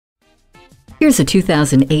Here's a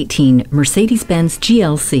 2018 Mercedes-Benz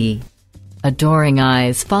GLC. Adoring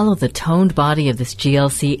eyes follow the toned body of this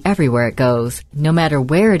GLC everywhere it goes. No matter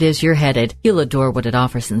where it is you're headed, you'll adore what it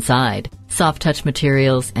offers inside. Soft touch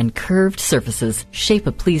materials and curved surfaces shape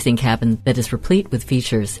a pleasing cabin that is replete with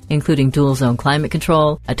features, including dual zone climate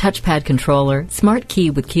control, a touchpad controller, smart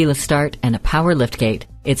key with keyless start, and a power liftgate.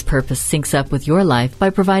 Its purpose syncs up with your life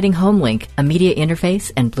by providing HomeLink, a media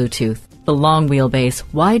interface, and Bluetooth. The long wheelbase,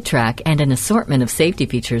 wide track, and an assortment of safety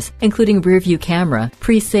features, including rear-view camera,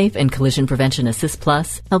 PRESAFE, and Collision Prevention Assist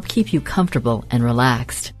Plus, help keep you comfortable and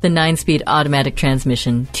relaxed. The 9-speed automatic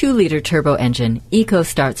transmission, 2-liter turbo engine, Eco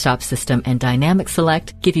Start-Stop system, and Dynamic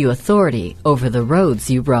Select give you authority over the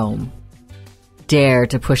roads you roam. Dare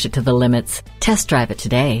to push it to the limits. Test drive it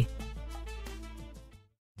today.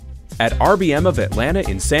 At RBM of Atlanta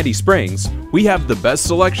in Sandy Springs, we have the best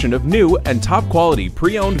selection of new and top-quality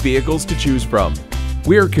pre-owned vehicles to choose from.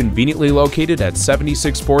 We are conveniently located at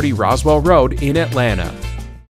 7640 Roswell Road in Atlanta.